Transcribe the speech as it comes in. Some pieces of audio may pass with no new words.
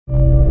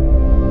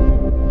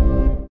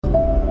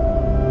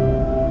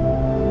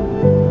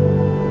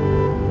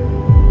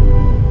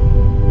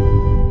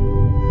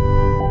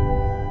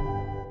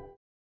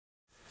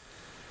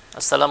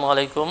Assalamu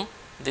alaikum.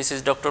 This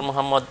is Dr.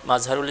 Mohammad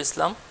Mazharul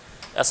Islam,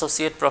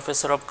 Associate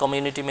Professor of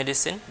Community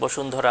Medicine,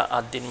 Bashundhara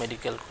Ad-din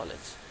Medical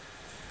College.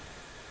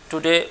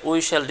 Today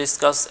we shall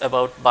discuss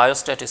about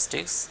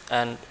biostatistics,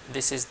 and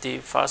this is the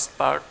first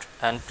part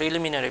and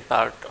preliminary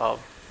part of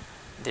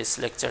this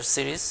lecture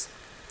series.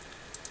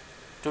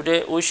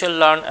 Today we shall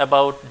learn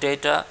about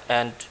data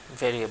and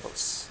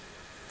variables.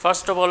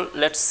 First of all,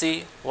 let's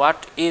see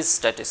what is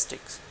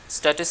statistics.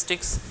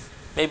 Statistics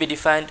may be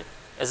defined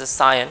as a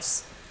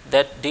science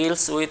that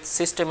deals with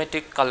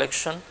systematic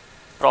collection,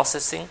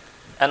 processing,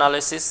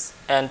 analysis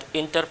and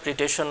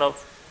interpretation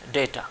of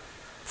data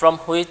from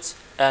which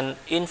an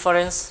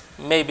inference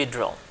may be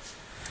drawn.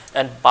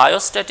 And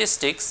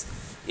biostatistics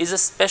is a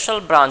special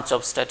branch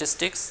of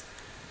statistics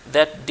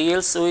that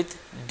deals with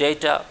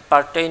data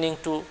pertaining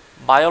to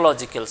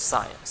biological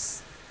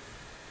science.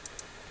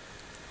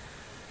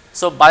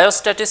 So,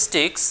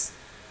 biostatistics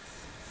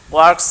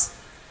works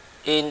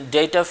in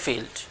data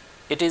field.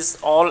 It is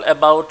all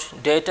about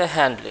data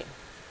handling.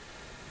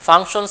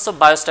 Functions of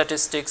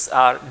biostatistics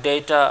are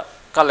data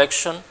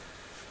collection,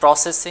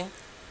 processing,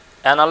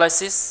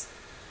 analysis,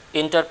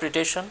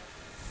 interpretation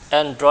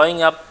and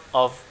drawing up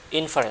of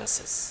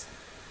inferences.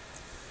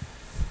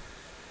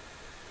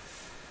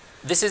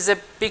 This is a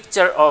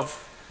picture of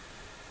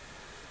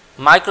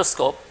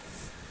microscope.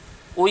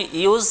 We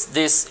use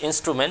this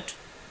instrument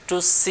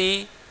to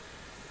see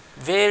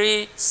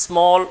very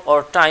small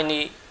or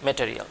tiny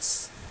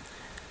materials.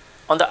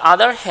 On the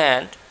other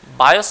hand,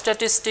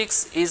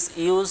 biostatistics is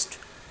used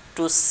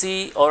to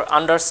see or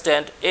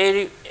understand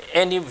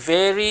any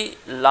very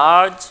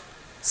large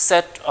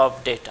set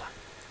of data.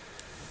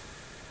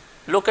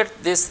 Look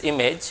at this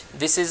image.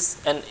 This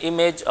is an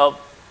image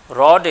of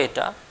raw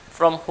data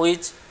from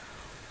which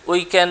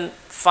we can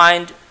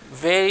find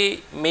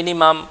very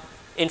minimum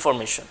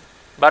information.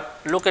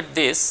 But look at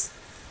this.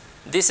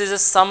 This is a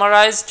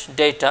summarized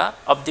data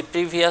of the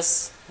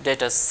previous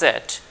data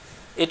set.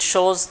 It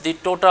shows the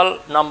total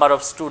number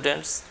of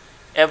students,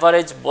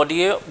 average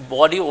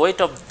body weight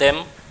of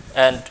them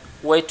and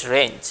weight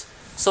range.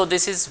 So,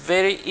 this is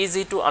very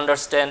easy to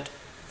understand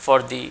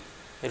for the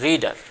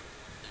reader.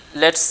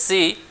 Let us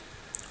see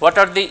what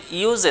are the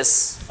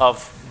uses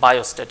of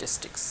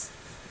biostatistics.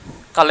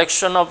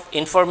 Collection of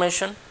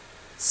information,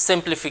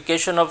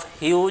 simplification of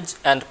huge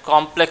and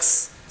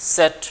complex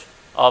set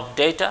of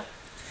data,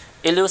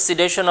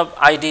 elucidation of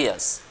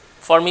ideas,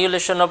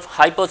 formulation of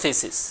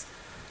hypotheses,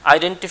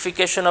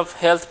 identification of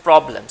health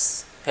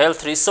problems,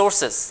 health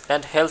resources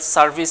and health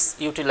service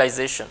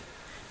utilization,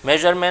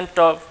 measurement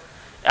of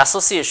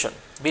association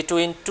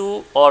between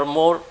two or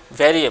more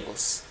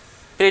variables,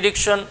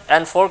 prediction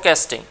and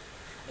forecasting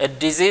a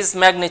disease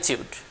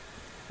magnitude,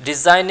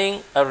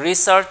 designing a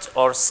research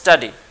or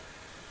study,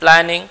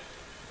 planning,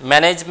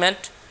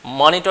 management,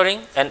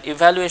 monitoring and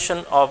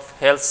evaluation of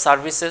health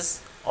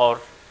services or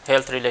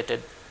health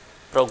related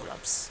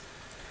programs.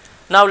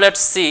 Now, let us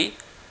see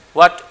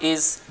what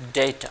is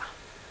data.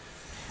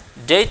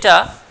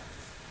 Data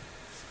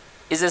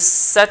is a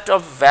set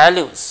of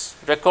values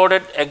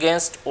recorded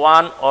against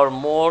one or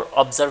more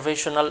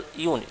observational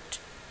unit.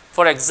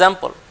 For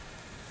example,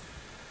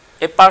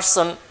 a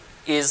person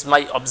is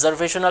my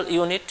observational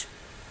unit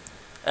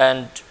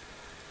and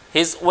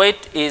his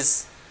weight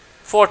is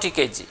 40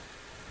 kg.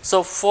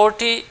 So,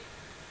 40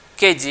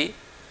 kg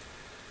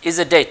is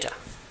a data.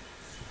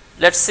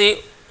 Let us see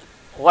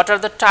what are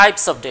the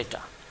types of data.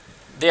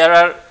 There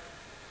are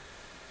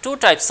two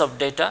types of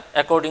data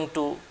according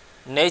to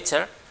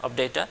nature of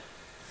data.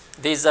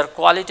 These are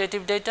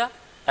qualitative data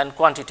and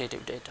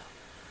quantitative data.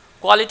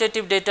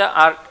 Qualitative data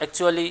are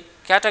actually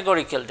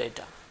categorical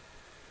data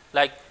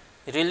like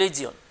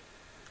religion,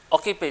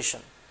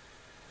 occupation,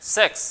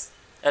 sex,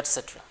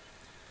 etc.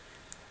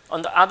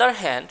 On the other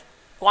hand,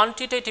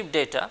 quantitative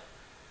data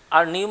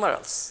are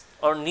numerals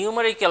or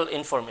numerical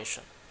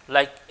information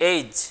like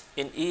age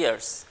in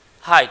years,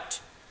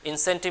 height in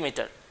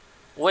centimeter,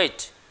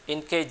 weight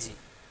in kg,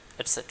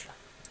 etc.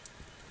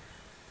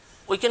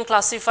 We can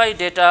classify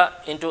data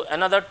into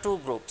another two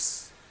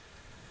groups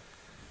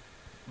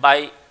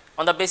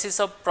on the basis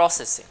of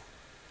processing.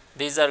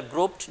 These are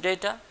grouped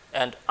data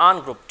and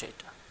ungrouped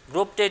data.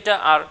 Grouped data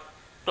are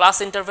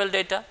class interval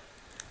data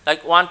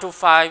like 1 to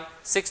 5,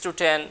 6 to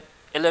 10,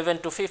 11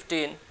 to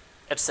 15,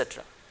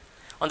 etc.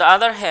 On the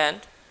other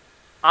hand,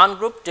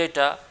 ungrouped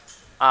data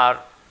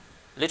are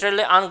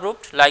literally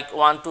ungrouped like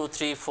 1, 2,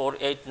 3, 4,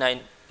 8, 9,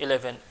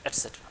 11,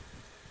 etc.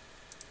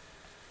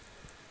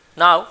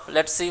 Now,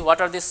 let us see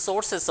what are the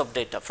sources of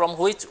data from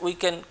which we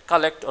can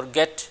collect or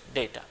get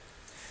data.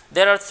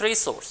 There are three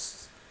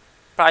sources: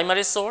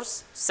 primary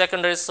source,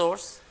 secondary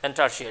source and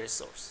tertiary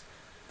source.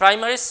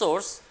 Primary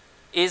source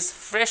is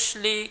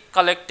freshly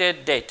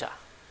collected data.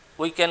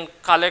 We can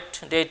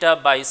collect data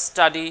by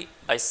study,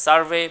 by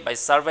survey, by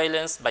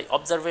surveillance, by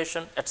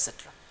observation,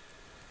 etc.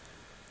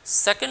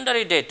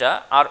 Secondary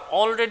data are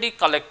already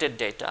collected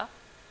data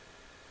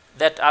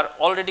that are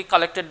already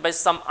collected by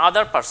some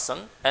other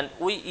person and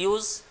we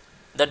use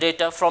the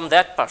data from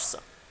that person.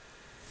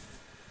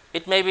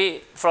 It may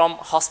be from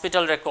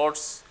hospital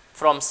records,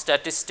 from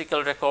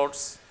statistical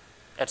records,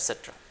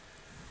 etc.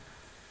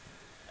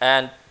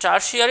 And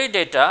tertiary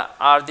data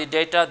are the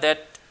data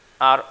that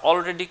are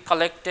already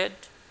collected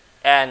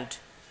and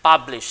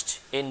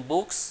published in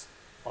books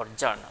or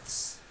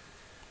journals.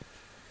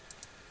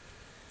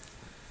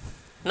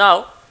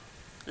 Now,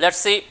 let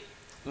us see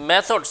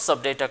methods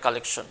of data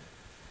collection.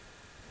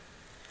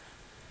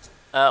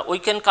 We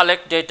can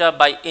collect data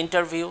by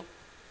interview.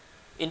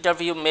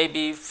 Interview may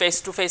be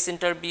face-to-face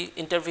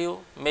interview,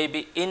 may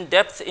be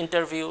in-depth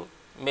interview,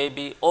 may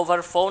be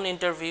over phone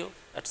interview,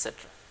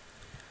 etc.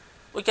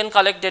 We can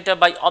collect data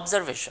by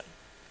observation.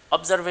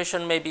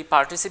 Observation may be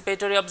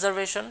participatory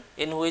observation,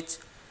 in which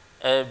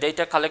a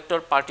data collector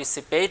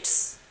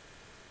participates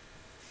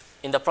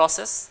in the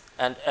process,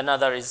 and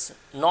another is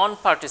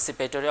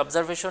non-participatory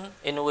observation,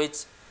 in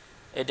which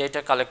a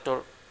data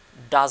collector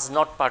does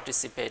not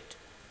participate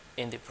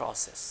in the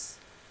process.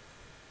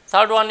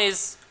 Third one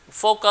is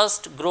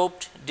focused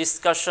grouped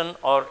discussion,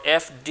 or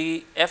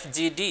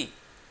FGD.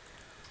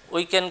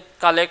 We can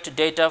collect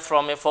data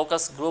from a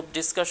focus group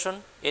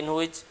discussion, in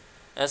which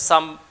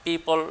some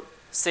people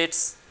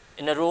sits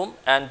in a room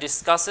and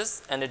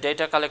discusses, and a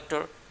data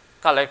collector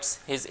collects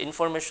his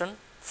information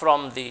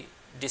from the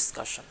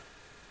discussion.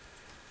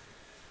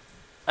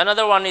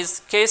 Another one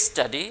is case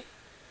study,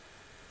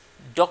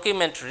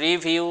 document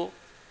review,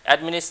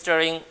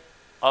 administering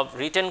of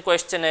written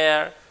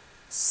questionnaire,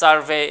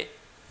 survey,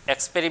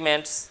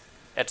 experiments,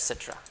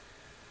 etc.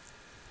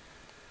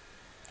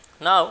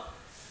 Now,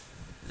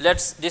 let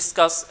us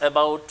discuss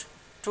about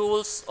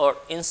tools or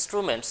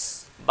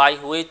instruments by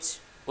which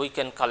we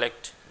can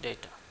collect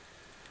data.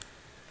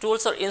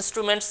 Tools or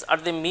instruments are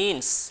the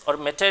means or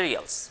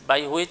materials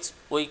by which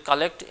we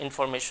collect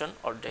information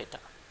or data.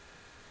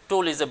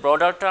 Tool is a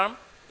broader term.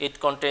 It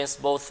contains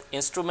both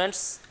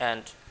instruments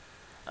and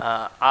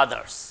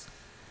others.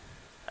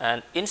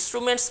 And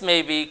instruments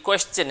may be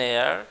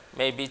questionnaire,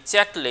 may be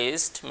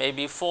checklist, may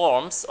be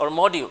forms or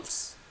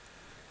modules.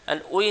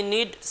 And we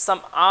need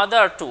some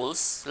other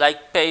tools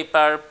like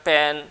paper,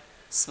 pen,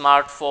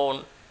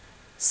 smartphone,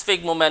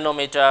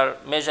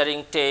 sphygmomanometer,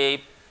 measuring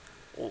tape,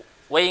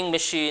 weighing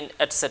machine,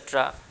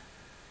 etc.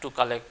 to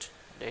collect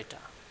data.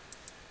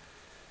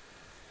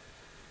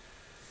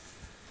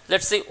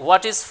 Let us see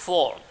what is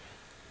form.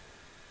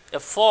 A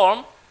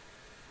form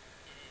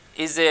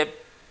is a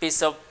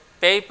piece of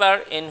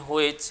paper in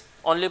which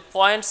only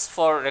points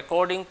for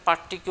recording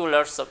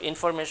particulars of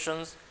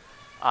information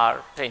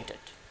are printed,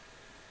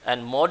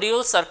 and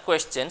modules are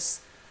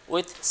questions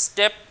with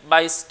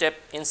step-by-step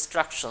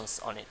instructions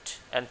on it,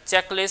 and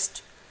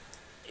checklist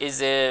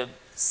is a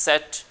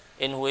set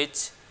in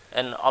which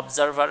an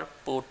observer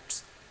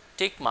puts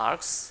tick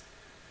marks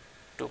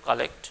to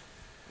collect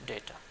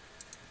data.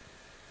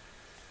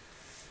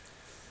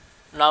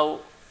 Now,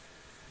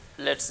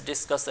 let us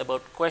discuss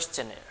about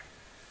questionnaire.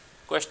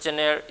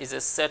 Questionnaire is a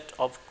set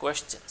of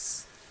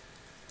questions.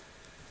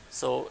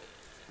 So,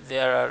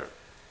 there are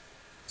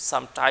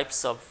some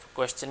types of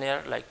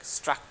questionnaire like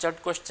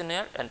structured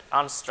questionnaire and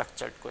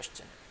unstructured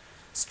questionnaire.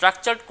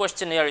 Structured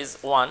questionnaire is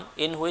one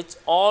in which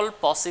all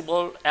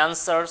possible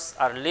answers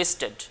are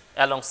listed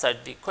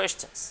alongside the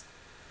questions.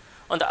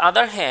 On the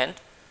other hand,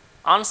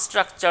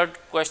 unstructured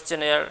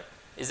questionnaire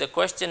is a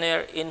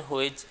questionnaire in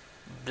which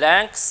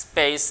blank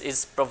space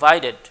is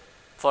provided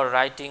for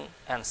writing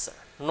answer.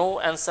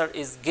 No answer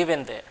is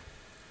given there.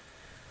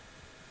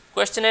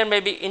 Questionnaire may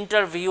be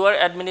interviewer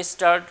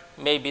administered,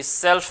 may be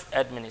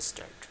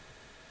self-administered.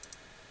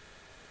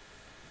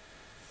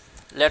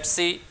 Let us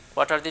see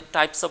what are the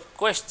types of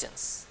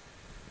questions.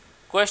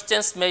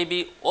 Questions may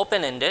be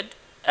open-ended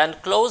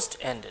and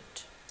closed-ended.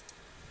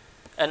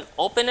 An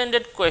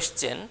open-ended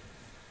question,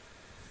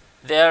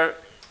 there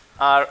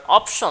are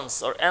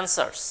options or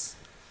answers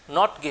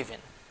not given.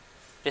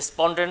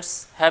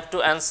 Respondents have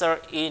to answer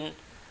in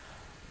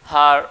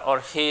her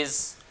or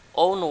his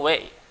own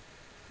way.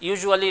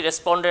 Usually,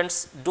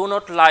 respondents do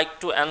not like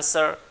to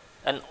answer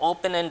an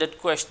open-ended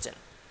question.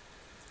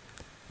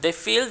 They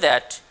feel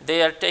that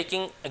they are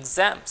taking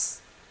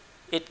exams.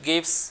 It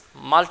gives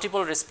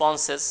multiple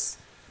responses,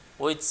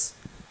 which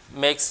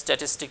makes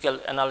statistical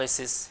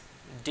analysis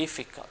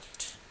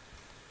difficult.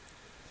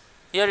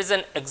 Here is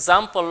an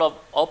example of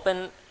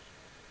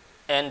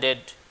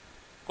open-ended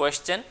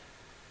question.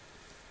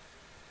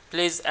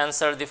 Please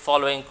answer the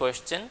following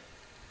question.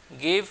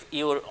 Give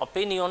your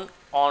opinion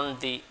on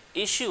the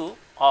issue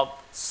of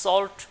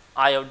salt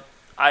iodization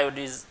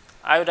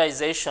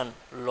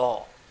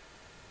law.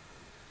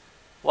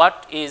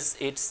 What is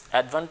its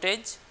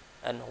advantage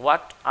and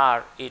what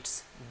are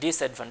its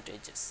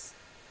disadvantages?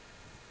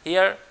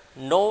 Here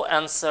no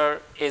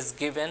answer is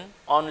given,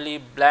 only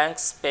blank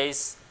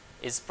space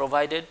is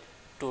provided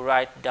to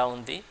write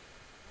down the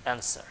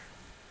answer.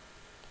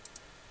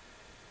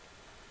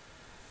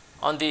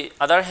 On the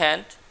other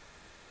hand,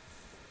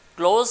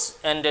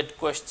 close-ended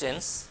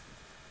questions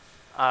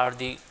are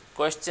the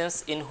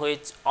questions in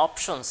which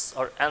options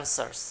or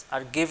answers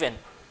are given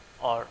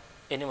or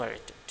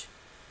enumerated.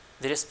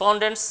 The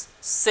respondents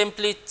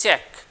simply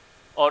check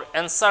or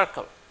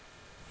encircle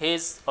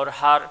his or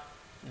her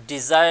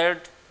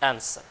desired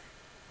answer.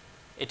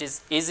 It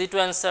is easy to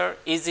answer,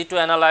 easy to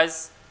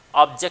analyze,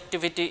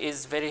 objectivity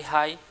is very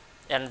high,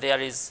 and there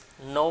is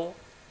no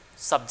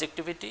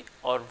subjectivity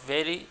or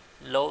very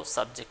low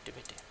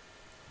subjectivity.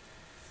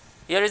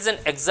 Here is an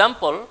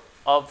example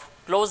of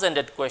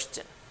close-ended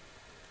question.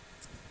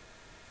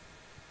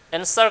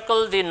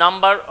 Encircle the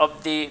number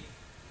of the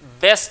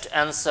best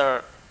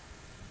answer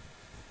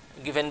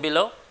given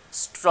below.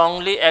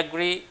 Strongly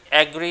agree,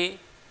 agree,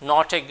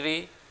 not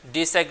agree,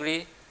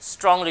 disagree,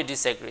 strongly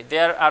disagree.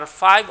 There are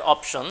 5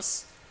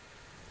 options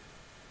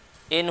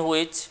in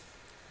which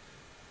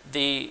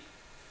the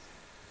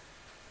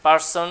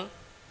person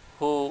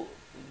who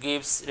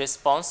gives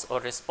response or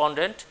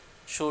respondent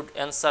should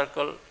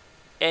encircle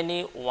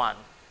any one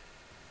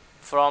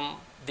from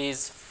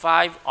these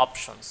 5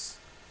 options,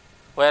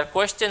 where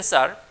questions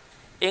are: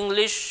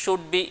 English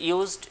should be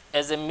used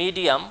as a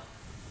medium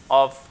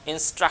of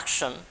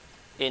instruction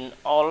in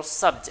all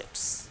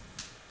subjects.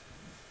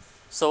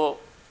 So,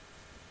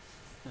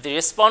 the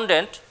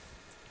respondent,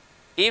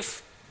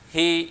 if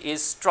he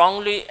is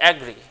strongly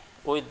agree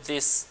with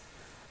this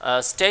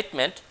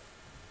statement,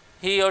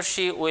 he or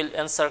she will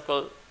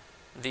encircle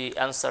the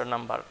answer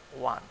number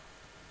 1.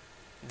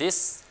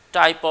 This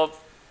type of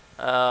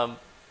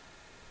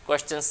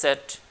question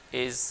set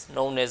is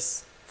known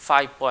as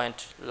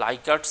 5-point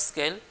Likert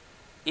scale.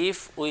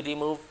 If we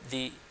remove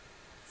the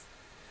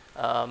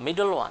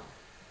middle one,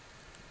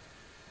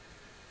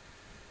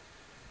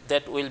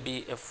 that will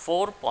be a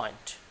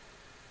 4-point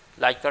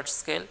Likert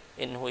scale,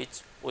 in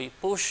which we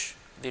push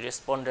the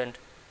respondent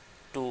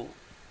to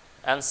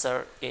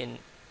answer in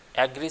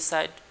agree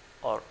side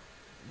or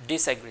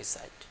disagree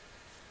side.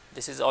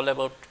 This is all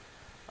about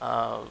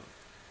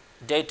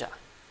data.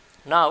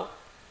 Now,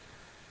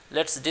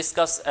 let us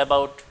discuss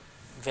about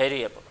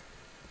variable.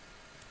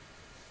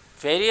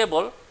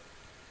 Variable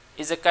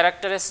is a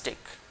characteristic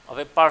of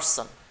a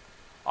person,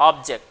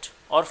 object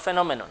or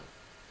phenomenon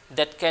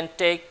that can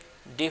take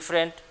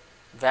different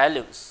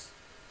values.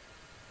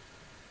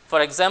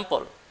 For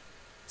example,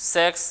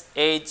 sex,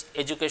 age,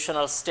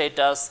 educational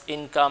status,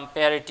 income,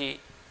 parity,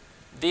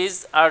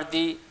 these are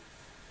the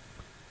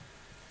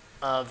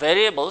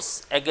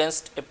variables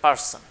against a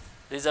person.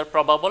 These are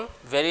probable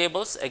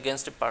variables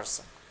against a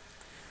person.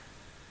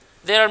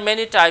 There are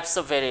many types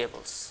of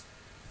variables.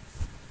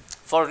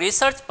 For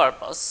research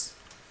purpose,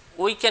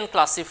 we can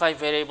classify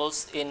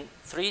variables in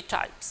 3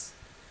 types.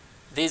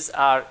 These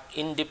are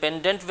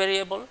independent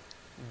variable,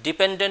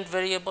 dependent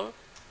variable,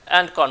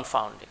 and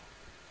confounding.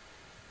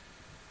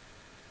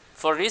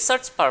 For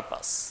research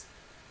purpose,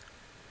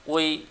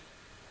 we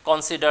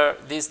consider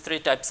these 3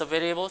 types of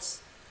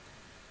variables.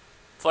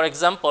 For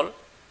example,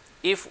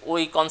 if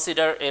we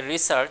consider a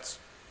research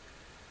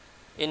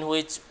in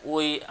which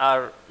we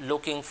are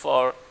looking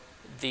for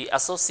the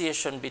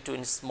association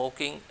between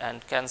smoking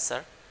and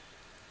cancer,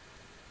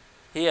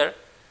 here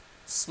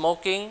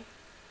smoking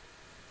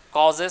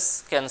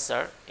causes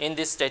cancer. In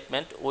this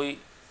statement, we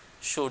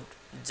should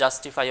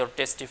justify or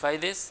testify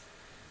this.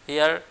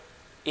 Here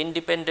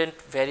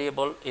independent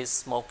variable is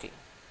smoking,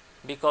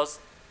 because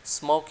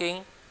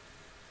smoking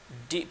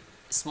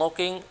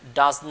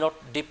does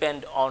not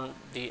depend on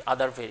the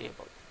other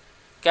variable.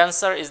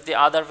 Cancer is the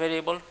other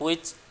variable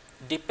which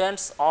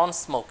depends on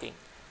smoking.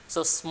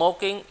 So,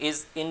 smoking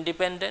is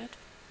independent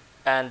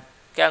and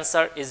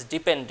cancer is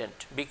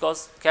dependent,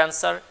 because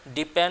cancer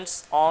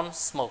depends on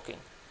smoking.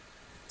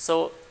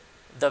 So,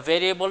 the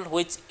variable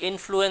which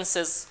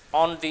influences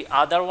on the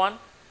other one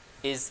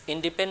is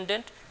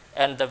independent,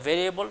 and the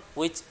variable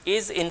which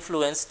is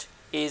influenced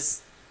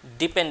is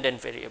dependent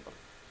variable.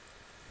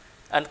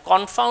 And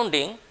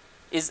confounding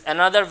is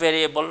another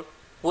variable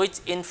which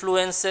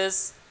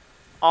influences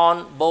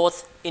on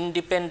both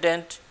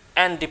independent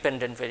and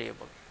dependent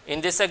variable.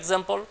 In this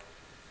example,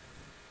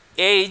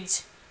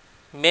 age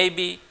may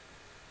be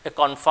a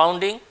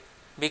confounding,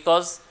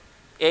 because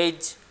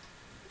age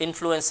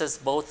influences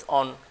both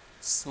on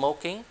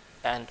smoking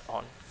and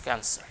on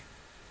cancer.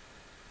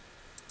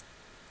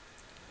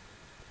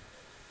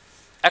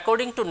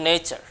 According to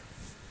nature,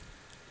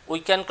 we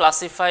can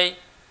classify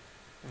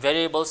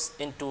variables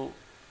into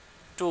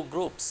 2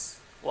 groups.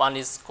 One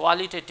is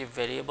qualitative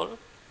variable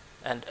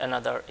and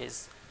another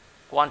is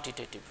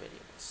quantitative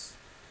variables.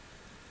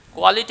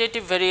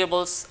 Qualitative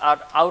variables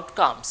are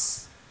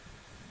outcomes,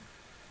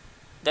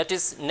 that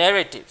is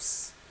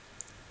narratives.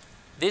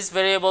 These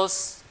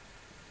variables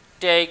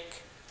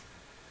take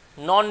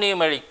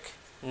non-numeric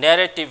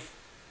narrative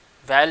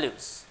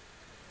values.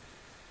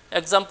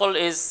 Example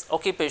is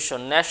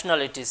occupation,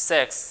 nationality,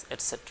 sex,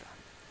 etc.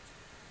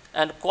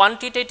 And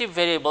quantitative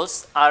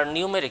variables are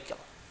numerical,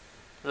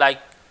 like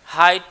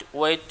height,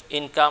 weight,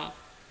 income,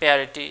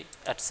 parity,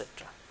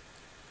 etc.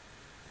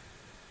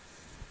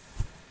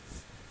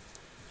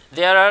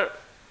 There are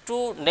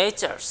 2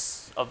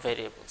 natures of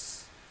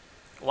variables.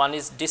 One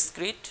is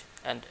discrete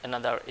and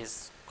another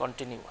is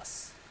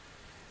continuous.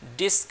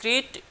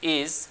 Discrete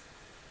is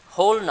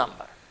whole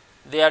number.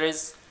 There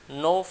is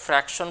no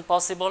fraction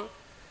possible.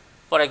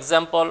 For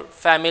example,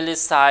 family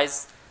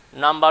size,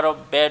 number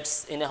of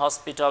beds in a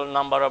hospital,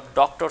 number of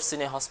doctors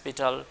in a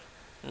hospital,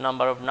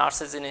 number of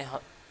nurses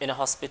in a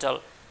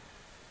hospital.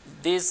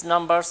 These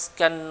numbers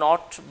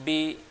cannot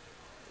be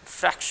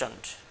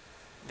fractioned.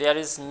 There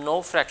is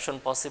no fraction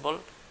possible.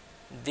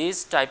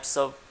 These types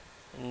of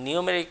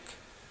numeric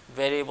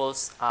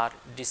variables are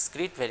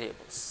discrete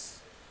variables.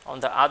 On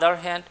the other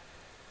hand,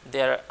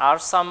 there are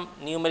some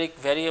numeric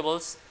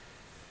variables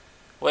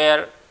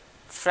where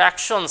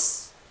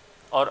fractions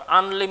or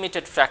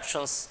unlimited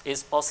fractions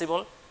is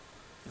possible.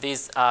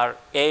 These are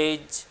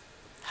age,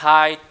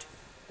 height,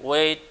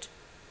 weight,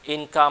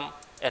 income,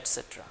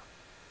 etc.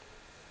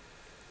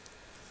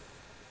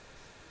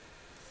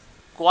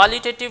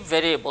 Qualitative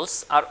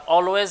variables are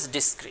always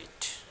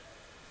discrete,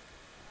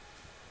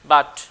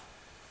 but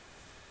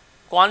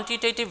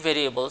quantitative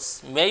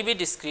variables may be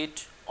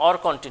discrete or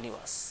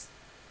continuous.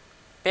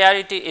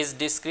 Parity is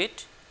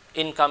discrete,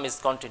 income is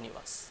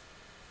continuous.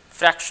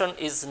 Fraction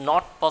is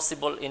not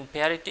possible in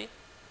parity,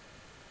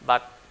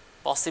 but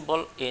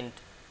possible in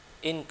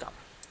income.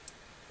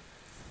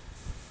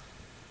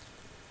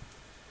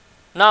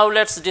 Now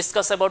let us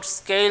discuss about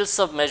scales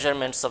of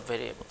measurements of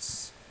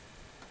variables.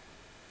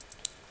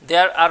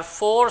 There are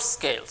 4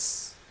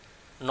 scales: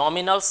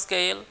 nominal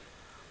scale,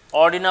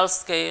 ordinal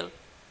scale,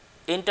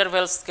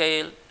 interval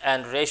scale,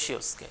 and ratio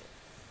scale.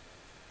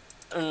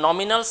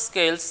 Nominal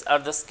scales are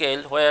the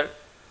scale where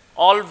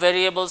all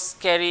variables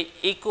carry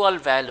equal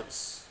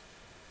values.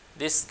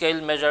 This scale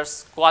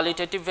measures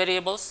qualitative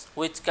variables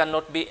which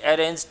cannot be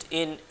arranged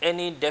in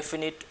any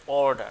definite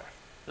order,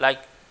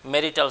 like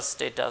marital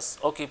status,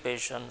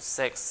 occupation,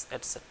 sex,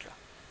 etc.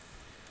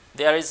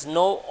 There is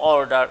no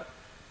order.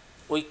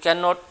 We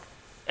cannot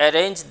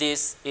arrange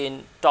this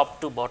in top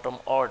to bottom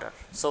order.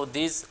 So,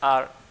 these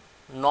are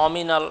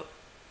nominal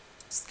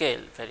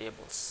scale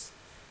variables.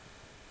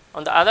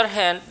 On the other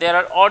hand, there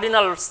are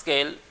ordinal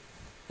scale.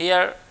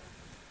 Here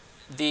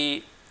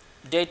the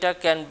data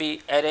can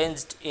be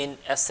arranged in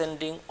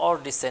ascending or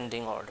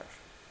descending order,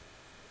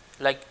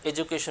 like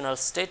educational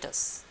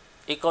status,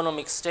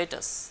 economic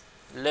status,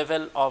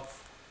 level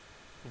of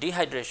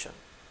dehydration.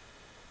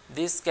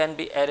 This can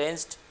be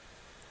arranged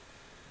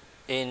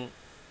in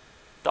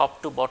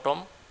top to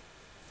bottom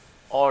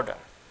order.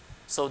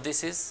 So,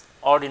 this is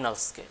ordinal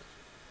scale.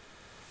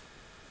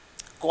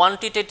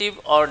 Quantitative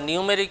or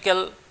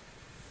numerical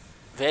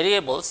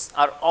variables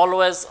are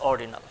always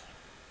ordinal,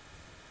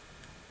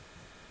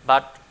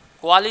 but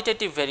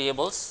qualitative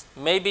variables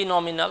may be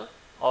nominal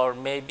or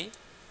may be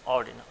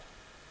ordinal.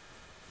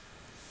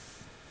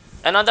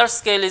 Another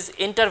scale is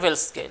interval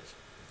scale.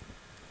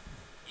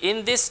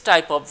 In this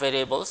type of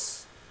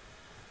variables,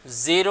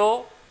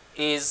 0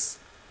 is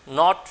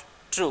not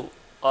true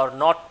or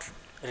not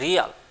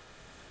real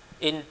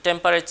in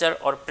temperature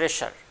or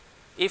pressure.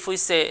 If we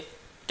say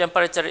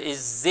temperature is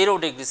 0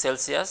 degree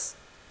Celsius,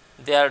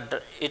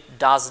 it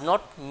does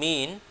not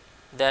mean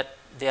that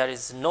there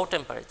is no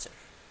temperature.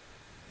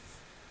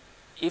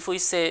 If we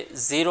say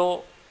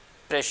 0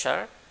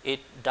 pressure, it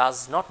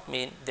does not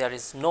mean there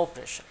is no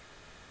pressure.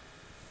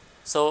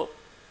 So,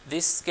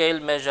 this scale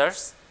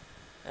measures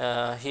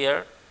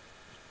here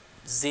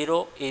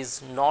 0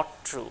 is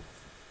not true.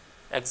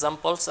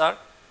 Examples are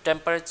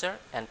temperature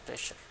and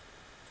pressure.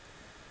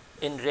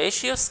 In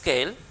ratio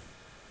scale,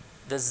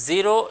 the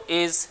 0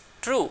 is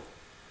true,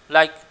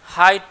 like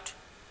height,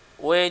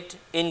 weight,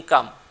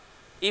 income.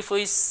 If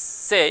we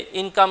say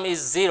income is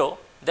 0,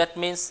 that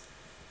means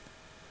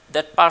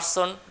that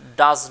person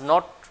does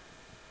not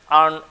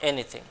earn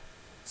anything.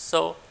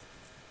 So,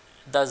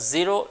 the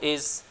 0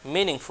 is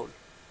meaningful.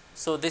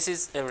 So, this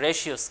is a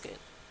ratio scale.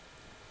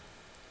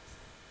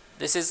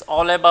 This is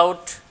all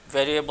about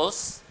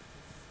variables.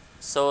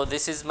 So,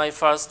 this is my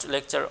first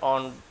lecture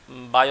on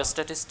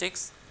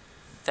biostatistics.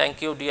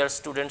 Thank you, dear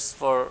students,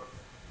 for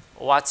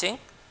watching.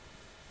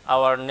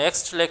 Our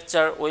next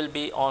lecture will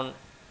be on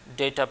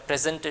data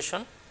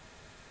presentation.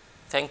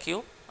 Thank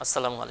you.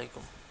 Assalamu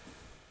alaikum.